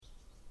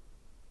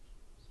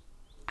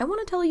I want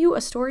to tell you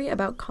a story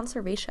about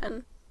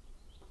conservation.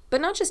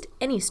 But not just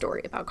any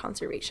story about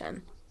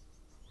conservation.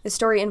 This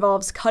story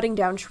involves cutting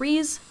down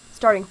trees,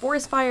 starting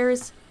forest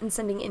fires, and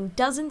sending in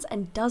dozens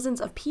and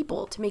dozens of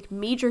people to make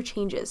major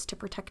changes to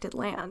protected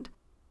land.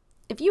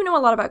 If you know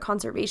a lot about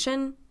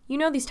conservation, you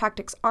know these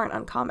tactics aren't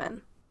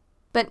uncommon.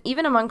 But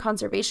even among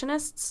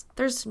conservationists,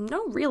 there's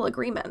no real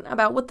agreement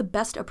about what the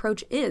best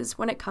approach is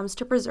when it comes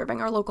to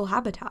preserving our local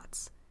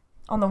habitats.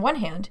 On the one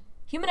hand,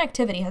 human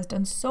activity has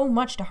done so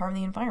much to harm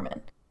the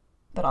environment.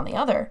 But on the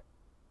other,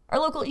 our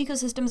local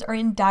ecosystems are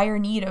in dire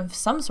need of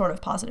some sort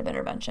of positive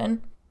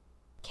intervention.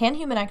 Can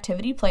human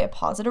activity play a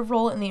positive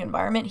role in the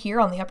environment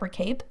here on the Upper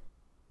Cape?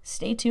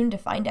 Stay tuned to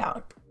find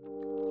out.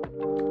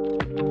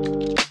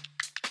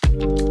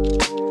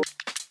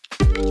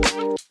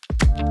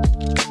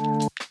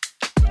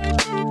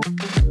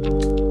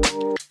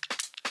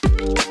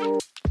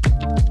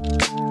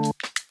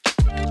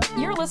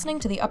 You're listening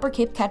to the Upper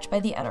Cape Catch by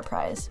the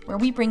Enterprise, where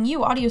we bring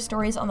you audio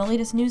stories on the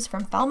latest news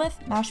from Falmouth,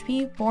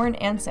 Mashpee, Bourne,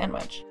 and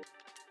Sandwich.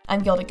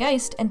 I'm Gilda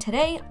Geist, and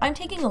today I'm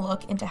taking a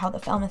look into how the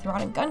Falmouth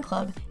Rod Gun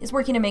Club is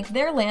working to make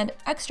their land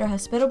extra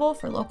hospitable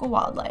for local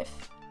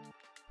wildlife.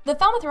 The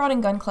Falmouth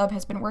Rod Gun Club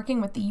has been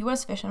working with the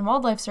U.S. Fish and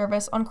Wildlife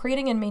Service on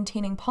creating and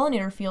maintaining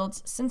pollinator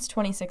fields since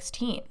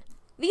 2016.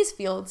 These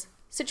fields,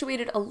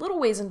 situated a little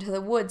ways into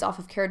the woods off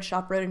of Carriage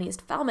Shop Road in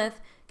East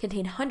Falmouth,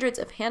 contain hundreds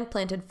of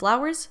hand-planted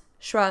flowers,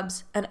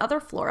 shrubs, and other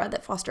flora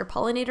that foster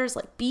pollinators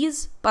like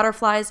bees,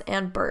 butterflies,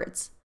 and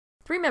birds.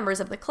 3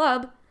 members of the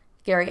club,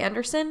 Gary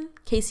Anderson,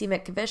 Casey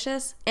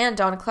McCavicius, and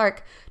Don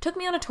Clark, took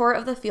me on a tour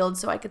of the field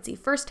so I could see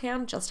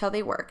firsthand just how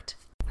they worked.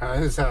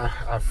 This is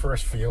our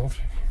first field.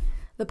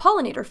 The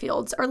pollinator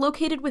fields are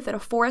located within a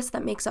forest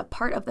that makes up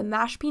part of the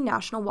Mashpee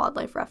National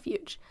Wildlife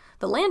Refuge,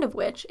 the land of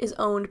which is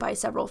owned by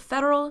several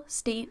federal,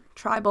 state,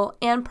 tribal,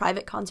 and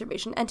private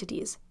conservation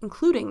entities,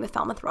 including the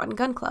Falmouth Rod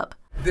Gun Club.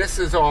 This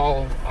is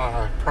all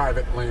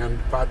private land,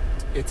 but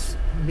it's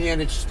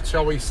managed,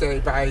 shall we say,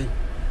 by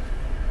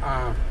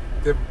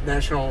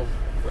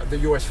the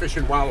U.S. Fish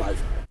and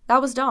Wildlife.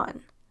 That was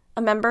Don,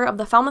 a member of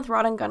the Falmouth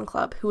Rod Gun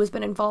Club who has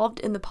been involved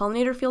in the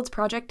Pollinator Fields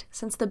project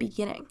since the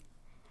beginning.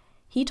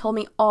 He told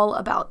me all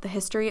about the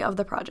history of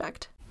the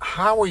project.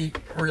 How we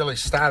really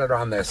started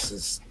on this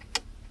is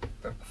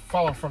a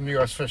fellow from the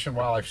U.S. Fish and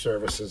Wildlife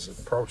Services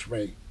approached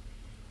me,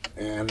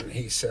 and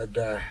he said,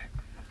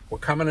 we're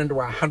coming into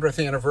our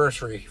 100th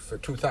anniversary for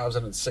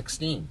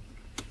 2016.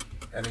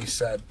 And he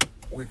said,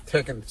 we've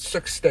taken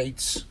 6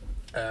 states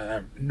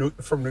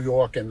from New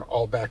York and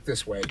all back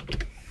this way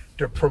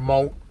to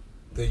promote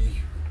the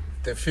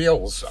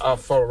fields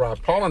for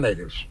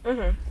pollinators,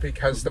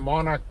 because the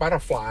monarch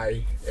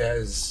butterfly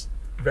is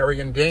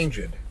very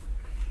endangered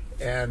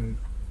and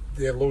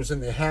they're losing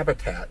their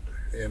habitat.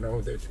 You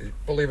know,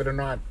 believe it or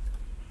not,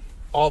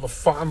 all the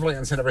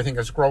farmlands and everything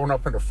has grown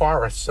up into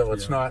forests, so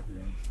it's not,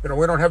 you know,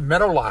 we don't have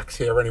meadowlarks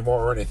here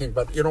anymore or anything,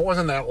 but you know, it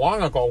wasn't that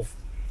long ago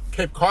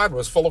Cape Cod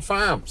was full of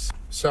farms.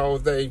 So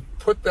they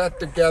put that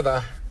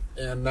together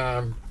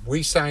and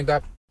we signed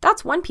up.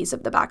 That's one piece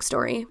of the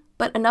backstory,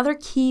 but another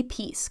key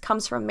piece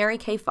comes from Mary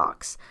Kay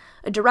Fox,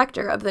 a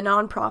director of the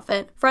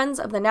nonprofit Friends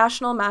of the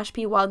National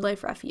Mashpee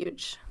Wildlife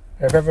Refuge.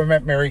 Have you ever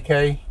met Mary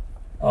Kay?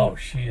 Oh,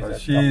 she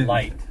is a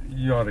delight.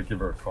 You ought to give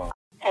her a call.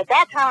 At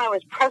that time, I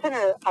was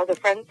president of the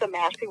Friends of the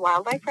Mashpee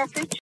Wildlife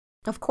Refuge.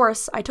 Of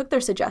course, I took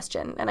their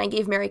suggestion, and I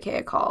gave Mary Kay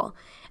a call.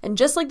 And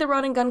just like the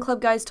Rod Gun Club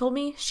guys told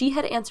me, she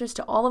had answers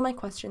to all of my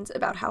questions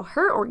about how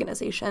her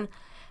organization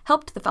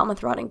helped the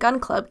Falmouth Rod Gun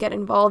Club get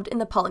involved in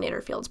the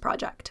Pollinator Fields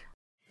project.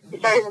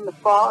 It started in the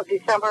fall of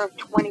December of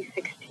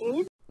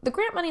 2016. The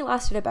grant money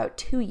lasted about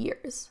 2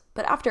 years,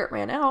 but after it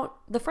ran out,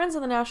 the Friends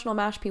of the National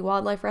Mashpee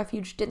Wildlife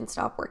Refuge didn't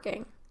stop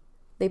working.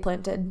 They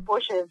planted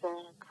bushes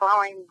and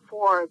flowering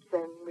forbs,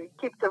 and we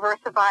keep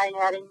diversifying,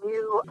 adding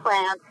new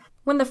plants.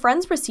 When the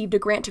Friends received a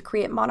grant to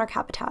create monarch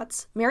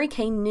habitats, Mary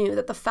Kay knew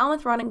that the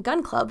Falmouth Rod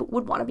Gun Club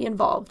would want to be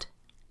involved.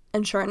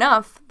 And sure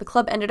enough, the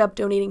club ended up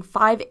donating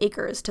 5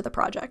 acres to the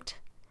project.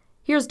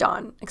 Here's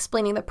Don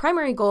explaining the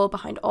primary goal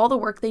behind all the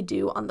work they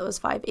do on those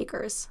 5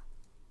 acres.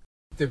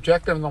 The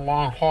objective in the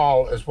long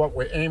haul is what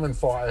we're aiming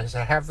for, is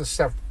to have the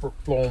stuff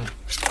bloom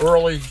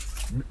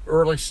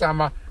early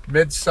summer,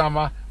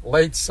 midsummer,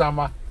 late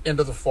summer,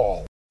 into the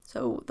fall.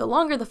 So the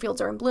longer the fields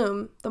are in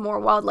bloom, the more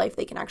wildlife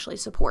they can actually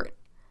support.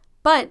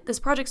 But this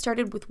project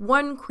started with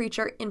one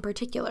creature in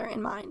particular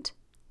in mind,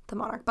 the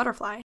monarch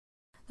butterfly.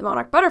 The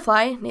monarch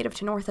butterfly, native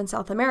to North and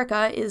South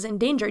America, is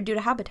endangered due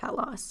to habitat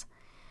loss.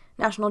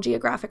 National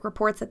Geographic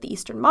reports that the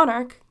eastern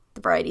monarch,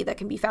 the variety that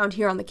can be found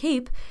here on the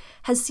Cape,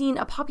 has seen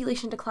a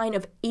population decline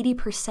of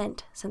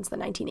 80% since the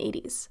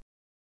 1980s.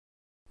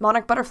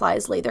 Monarch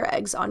butterflies lay their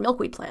eggs on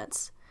milkweed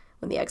plants.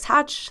 When the eggs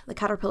hatch, the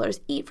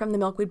caterpillars eat from the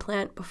milkweed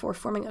plant before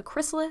forming a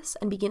chrysalis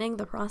and beginning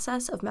the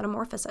process of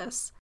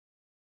metamorphosis.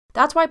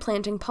 That's why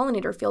planting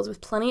pollinator fields with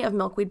plenty of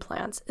milkweed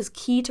plants is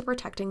key to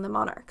protecting the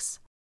monarchs.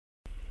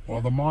 Well,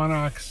 the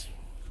monarchs,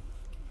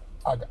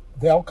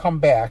 they'll come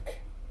back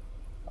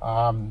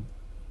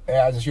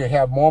as you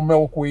have more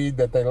milkweed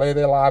that they lay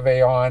their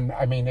larvae on.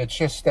 I mean, it's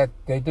just that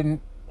they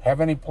didn't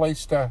have any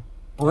place to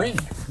breed.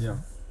 Yeah.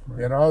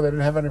 Right. You know, they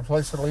didn't have any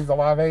place to leave the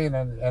larvae,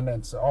 and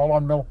it's all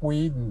on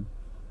milkweed,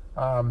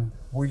 and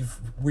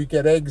we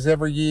get eggs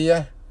every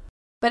year.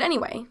 But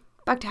anyway,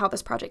 back to how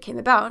this project came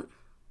about.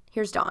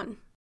 Here's Don.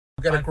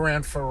 We got a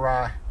grant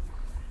for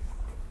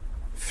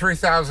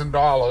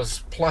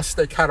 $3,000, plus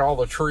they cut all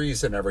the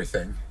trees and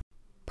everything.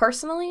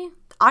 Personally,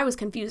 I was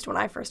confused when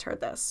I first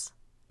heard this.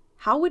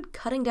 How would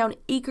cutting down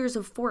acres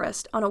of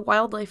forest on a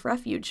wildlife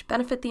refuge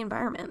benefit the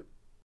environment?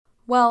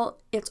 Well,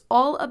 it's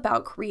all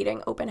about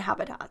creating open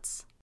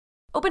habitats.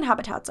 Open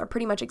habitats are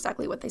pretty much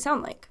exactly what they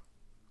sound like.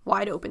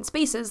 Wide open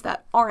spaces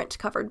that aren't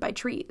covered by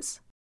trees.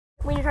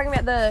 When you're talking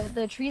about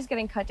the trees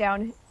getting cut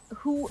down,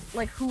 who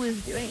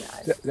is doing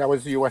that? That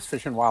was the U.S.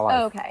 Fish and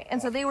Wildlife. Oh, okay.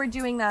 And so they were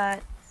doing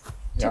that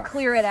to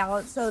clear it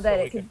out so that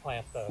it could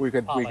plant the we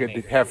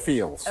could have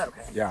fields.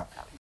 Okay. Yeah.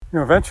 You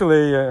know,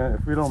 eventually,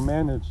 if we don't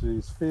manage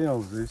these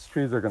fields, these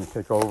trees are going to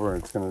take over,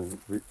 and it's going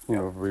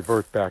to,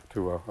 revert back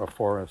to a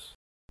forest.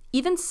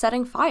 Even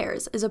setting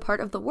fires is a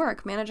part of the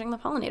work managing the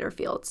pollinator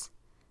fields.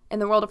 In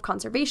the world of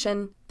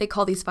conservation, they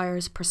call these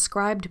fires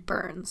prescribed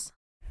burns.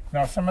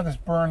 Now, some of this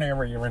burn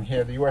area in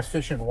here, the U.S.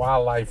 Fish and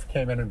Wildlife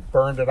came in and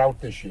burned it out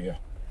this year.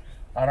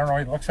 I don't know,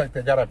 it looks like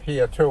they got up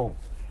here too.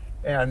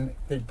 And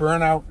they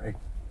burn out, it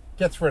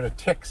gets rid of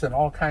ticks and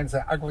all kinds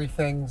of ugly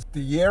things. The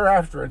year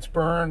after it's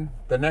burned,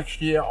 the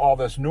next year, all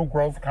this new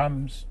growth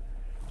comes.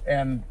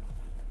 And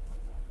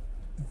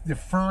the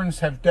ferns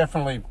have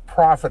definitely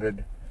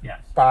profited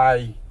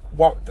by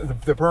what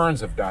the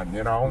burns have done,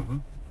 you know. Mm-hmm.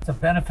 It's a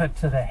benefit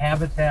to the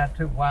habitat,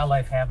 to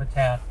wildlife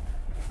habitat.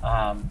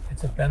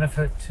 It's a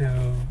benefit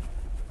to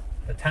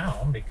the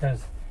town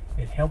because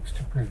it helps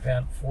to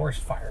prevent forest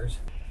fires.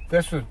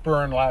 This was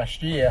burned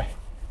last year,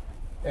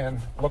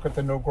 and look at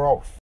the new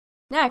growth.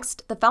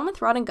 Next, the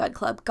Falmouth Rod Gun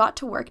Club got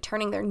to work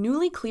turning their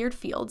newly cleared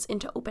fields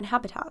into open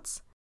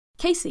habitats.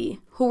 Casey,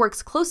 who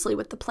works closely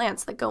with the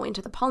plants that go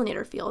into the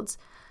pollinator fields,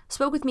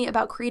 spoke with me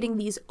about creating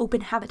these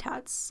open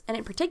habitats, and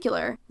in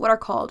particular, what are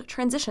called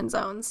transition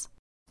zones.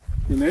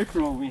 In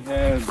April, we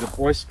had the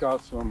Boy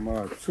Scouts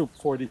from Troop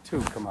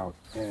 42 come out,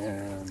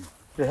 and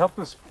they helped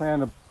us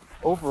plant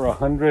over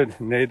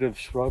 100 native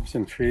shrubs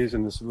and trees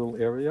in this little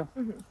area.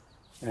 Mm-hmm.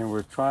 And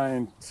we're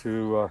trying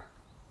to,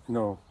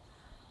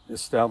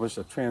 establish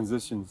a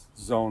transition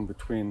zone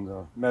between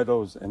the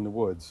meadows and the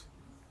woods.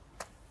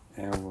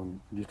 And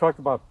when you talk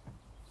about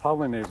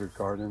pollinator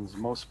gardens,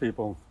 most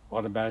people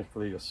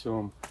automatically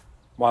assume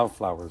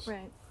wildflowers.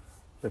 Right.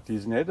 But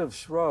these native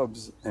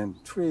shrubs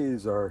and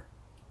trees are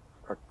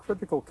a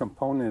critical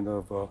component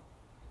of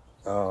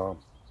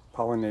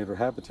pollinator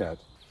habitat.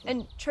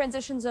 And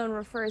transition zone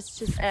refers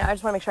to, I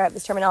just want to make sure I have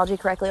this terminology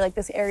correctly, like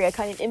this area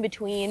kind of in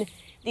between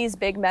these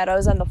big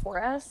meadows and the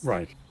forest.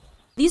 Right.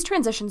 These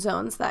transition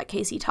zones that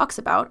Casey talks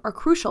about are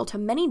crucial to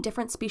many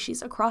different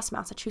species across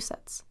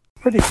Massachusetts.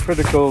 Pretty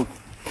critical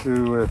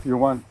to, if you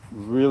want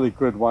really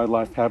good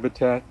wildlife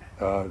habitat,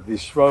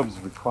 these shrubs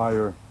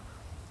require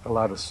a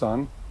lot of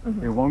sun.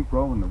 Mm-hmm. They won't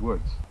grow in the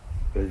woods.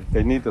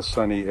 They need the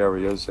sunny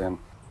areas, and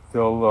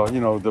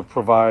they'll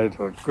provide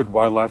a good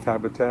wildlife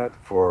habitat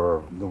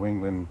for New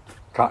England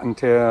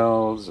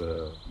cottontails,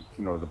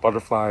 the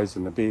butterflies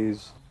and the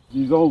bees.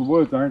 These old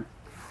woods aren't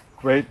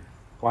great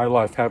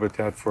wildlife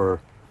habitat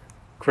for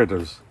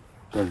critters.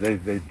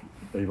 They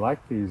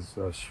like these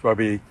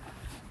shrubby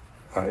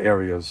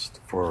areas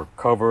for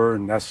cover,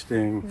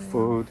 nesting,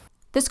 food.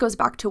 This goes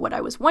back to what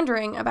I was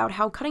wondering about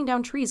how cutting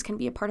down trees can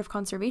be a part of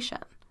conservation.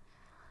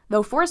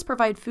 Though forests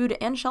provide food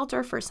and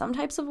shelter for some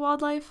types of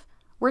wildlife,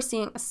 we're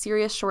seeing a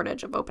serious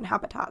shortage of open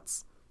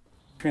habitats.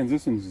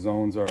 Transition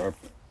zones are,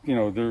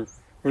 we're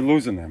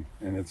losing them,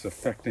 and it's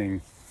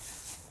affecting,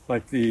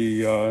 like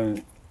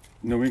the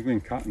New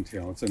England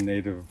cottontail. It's a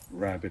native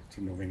rabbit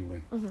to New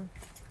England. Mm-hmm.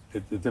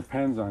 It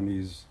depends on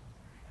these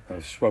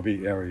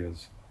shrubby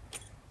areas,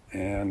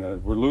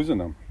 and we're losing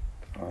them.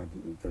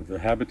 The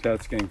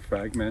habitat's getting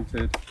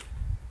fragmented.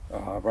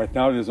 Right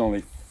now, there's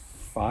only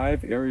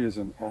 5 areas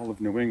in all of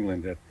New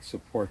England that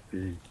support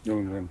the New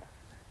England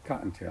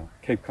cottontail.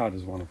 Cape Cod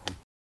is one of them.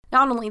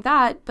 Not only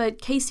that,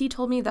 but Casey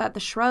told me that the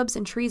shrubs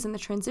and trees in the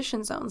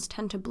transition zones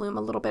tend to bloom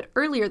a little bit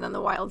earlier than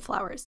the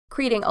wildflowers,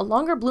 creating a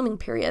longer blooming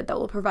period that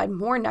will provide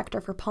more nectar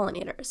for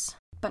pollinators.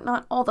 But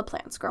not all the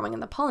plants growing in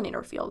the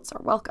pollinator fields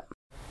are welcome.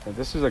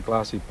 This is a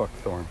glossy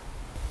buckthorn.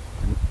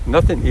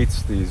 Nothing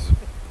eats these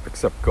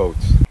except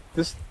goats.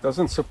 This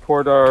doesn't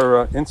support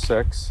our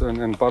insects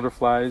and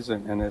butterflies,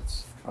 and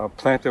it's a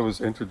plant that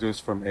was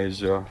introduced from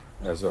Asia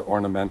as an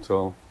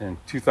ornamental. In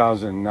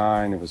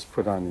 2009, it was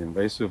put on the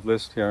invasive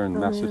list here in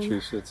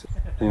Massachusetts.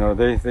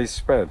 They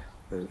spread.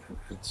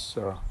 It's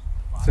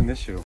an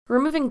issue.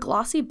 Removing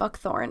glossy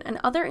buckthorn and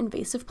other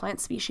invasive plant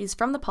species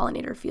from the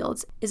pollinator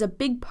fields is a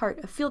big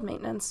part of field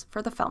maintenance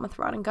for the Falmouth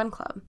Rod Gun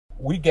Club.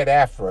 We get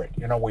after it,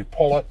 we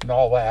pull it and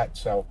all that,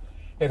 so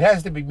it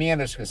has to be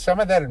managed, because some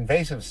of that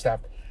invasive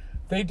stuff,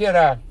 they did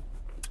a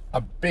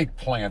big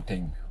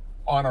planting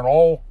on an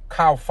old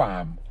cow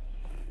farm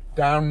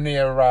down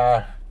near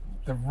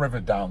the river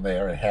down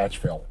there at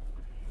Hatchville.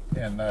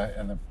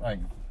 And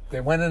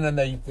They went in and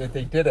they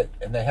did it,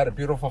 and they had a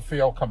beautiful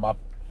field come up.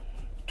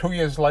 2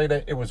 years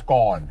later, it was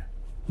gone.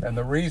 And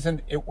the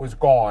reason it was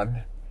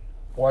gone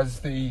was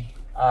the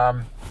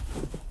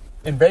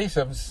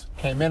invasives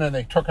came in and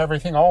they took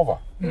everything over.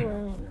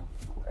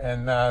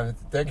 And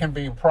there can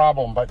be a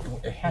problem, but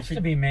It has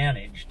to be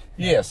managed.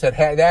 yes,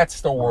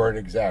 that's the word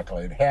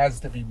exactly. It has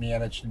to be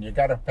managed, and you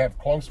got to have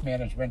close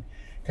management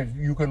because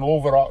you can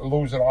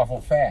lose it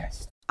awful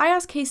fast. I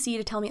asked KC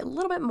to tell me a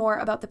little bit more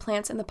about the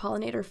plants in the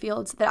pollinator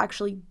fields that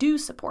actually do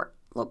support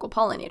local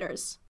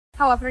pollinators.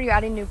 How often are you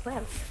adding new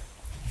plants?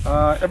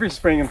 Every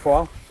spring and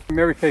fall.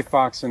 Mary Kay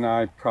Fox and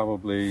I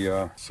probably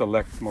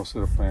select most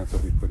of the plants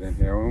that we put in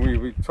here,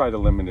 and we try to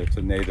limit it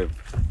to native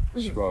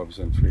shrubs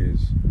and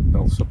trees.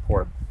 They'll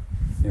support,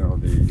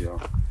 the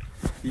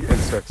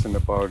insects and the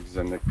bugs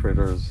and the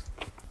critters.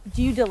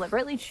 Do you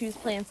deliberately choose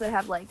plants that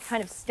have like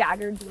kind of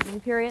staggered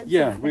blooming periods?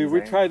 Yeah,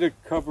 we try to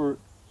cover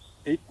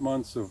 8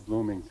 months of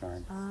blooming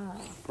time,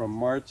 from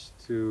March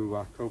to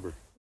October.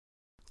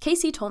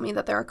 KC told me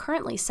that there are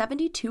currently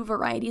 72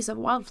 varieties of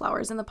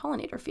wildflowers in the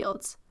pollinator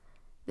fields.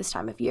 This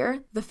time of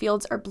year, the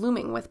fields are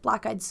blooming with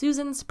black-eyed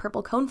Susans,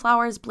 purple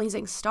coneflowers,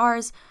 blazing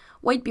stars,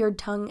 white-beard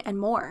tongue, and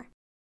more.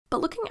 But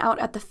looking out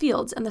at the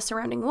fields and the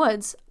surrounding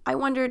woods, I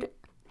wondered,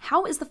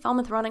 how is the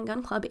Falmouth Rod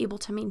Gun Club able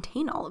to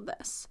maintain all of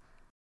this?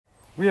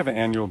 We have an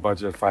annual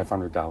budget of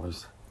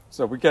 $500,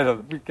 so we get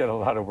a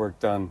lot of work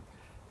done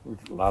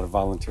with a lot of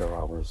volunteer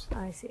hours.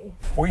 I see.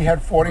 We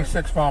had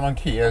 46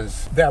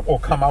 volunteers that will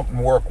come out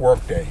and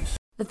work days.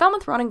 The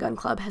Falmouth Rod Gun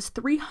Club has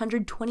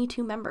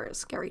 322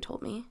 members, Gary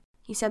told me.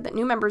 He said that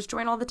new members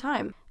join all the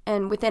time,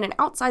 and within and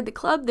outside the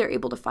club, they're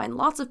able to find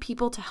lots of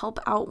people to help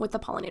out with the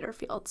pollinator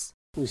fields.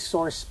 We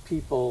source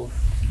people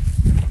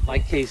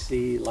like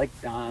Casey, like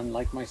Don,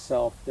 like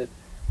myself, that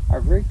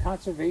are very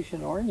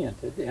conservation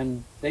oriented,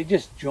 and they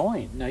just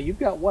join. Now you've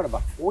got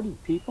about 40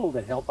 people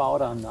that help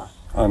out on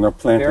the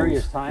plantings.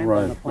 Various times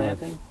right, on the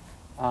planting.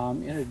 Right.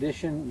 In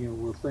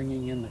addition, we're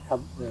bringing in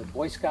the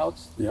Boy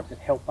Scouts that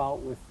help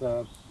out with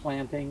the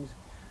plantings.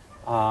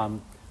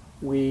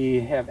 We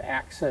have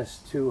access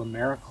to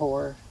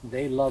AmeriCorps.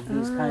 They love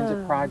these kinds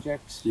of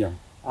projects. Yeah.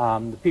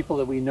 The people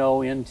that we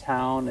know in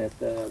town at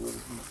the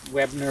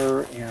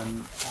Webner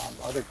and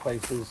other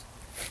places,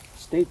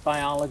 state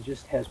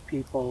biologist has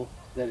people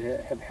that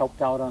have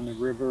helped out on the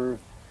river.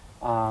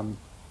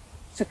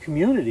 It's a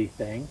community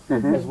thing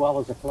as well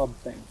as a club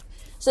thing.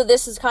 So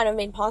this is kind of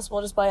made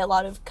possible just by a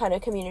lot of kind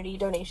of community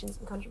donations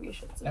and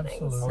contributions and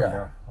Absolutely.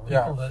 things.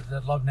 People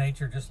that love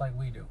nature just like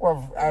we do.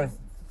 Well,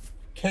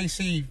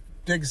 Casey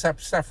digs up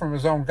stuff from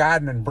his own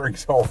garden and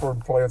brings over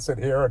and plants it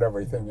here and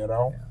everything,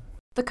 Yeah.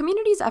 The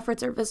community's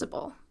efforts are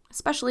visible,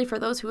 especially for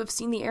those who have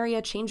seen the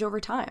area change over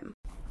time.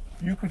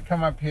 You could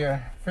come up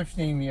here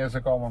 15 years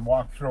ago and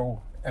walk through,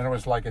 and it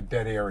was like a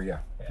dead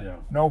area. Yeah.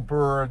 No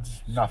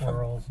birds, nothing.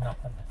 Squirrels,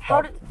 nothing.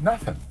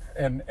 Nothing.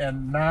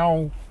 And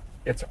now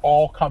it's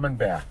all coming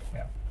back.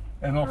 Yeah.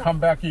 And it'll come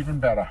back even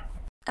better.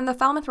 And the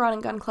Falmouth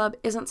Rod Gun Club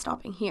isn't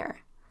stopping here.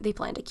 They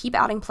plan to keep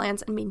adding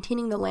plants and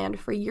maintaining the land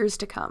for years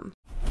to come.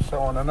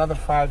 So in another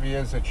 5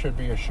 years, it should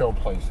be a show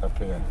place up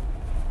here.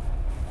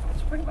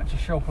 It's pretty much a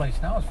show place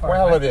now as far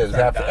Well, as it is.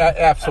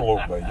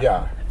 Absolutely.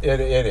 Yeah, it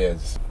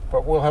is.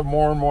 But we'll have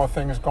more and more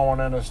things going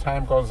in as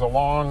time goes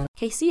along.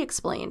 KC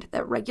explained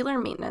that regular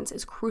maintenance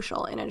is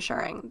crucial in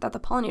ensuring that the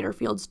pollinator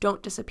fields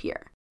don't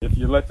disappear. If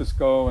you let this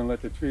go and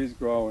let the trees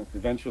grow,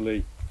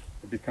 eventually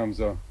it becomes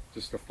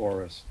just a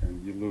forest,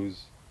 and you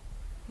lose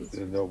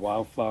the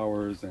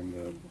wildflowers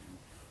and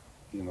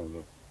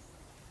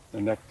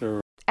the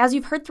nectar. As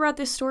you've heard throughout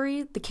this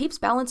story, the Cape's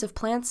balance of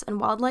plants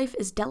and wildlife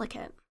is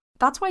delicate.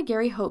 That's why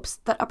Gary hopes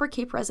that Upper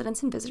Cape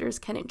residents and visitors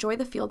can enjoy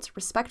the fields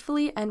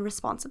respectfully and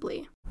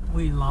responsibly.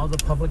 We allow the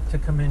public to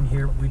come in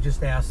here. We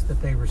just ask that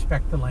they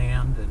respect the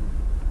land and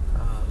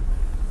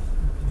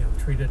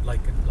treat it like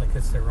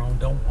it's their own.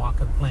 Don't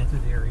walk in planted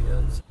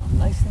areas. The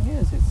nice thing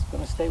is it's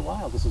going to stay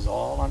wild. This is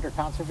all under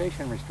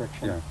conservation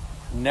restriction. Yeah.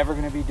 Never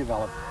going to be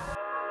developed.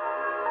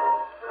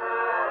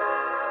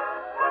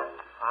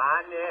 I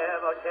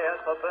never cared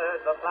for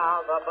birds, the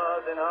flowers, the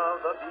buzzing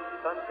of the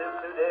bees until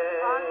today.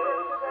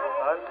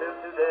 Until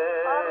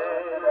today.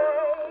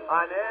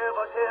 I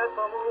never cared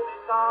for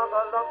movie stars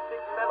or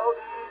lovesick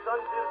melodies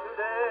until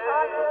today.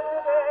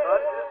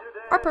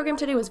 Our program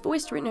today was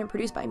voiced, written, and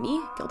produced by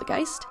me, Gilda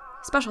Geist.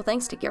 Special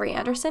thanks to Gary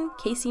Anderson,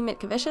 Casey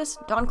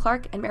Mitkevicius, Don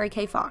Clark, and Mary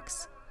Kay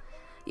Fox.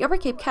 The Upper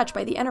Cape Catch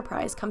by the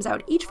Enterprise comes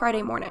out each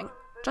Friday morning,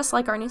 just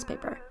like our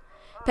newspaper.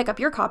 Pick up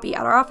your copy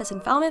at our office in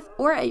Falmouth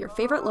or at your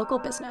favorite local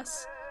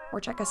business. Or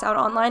check us out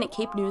online at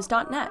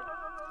capenews.net.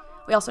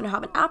 We also now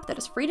have an app that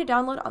is free to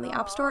download on the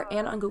App Store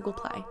and on Google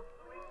Play.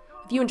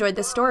 If you enjoyed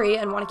this story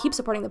and want to keep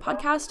supporting the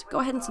podcast, go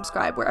ahead and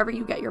subscribe wherever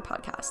you get your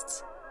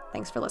podcasts.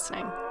 Thanks for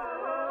listening.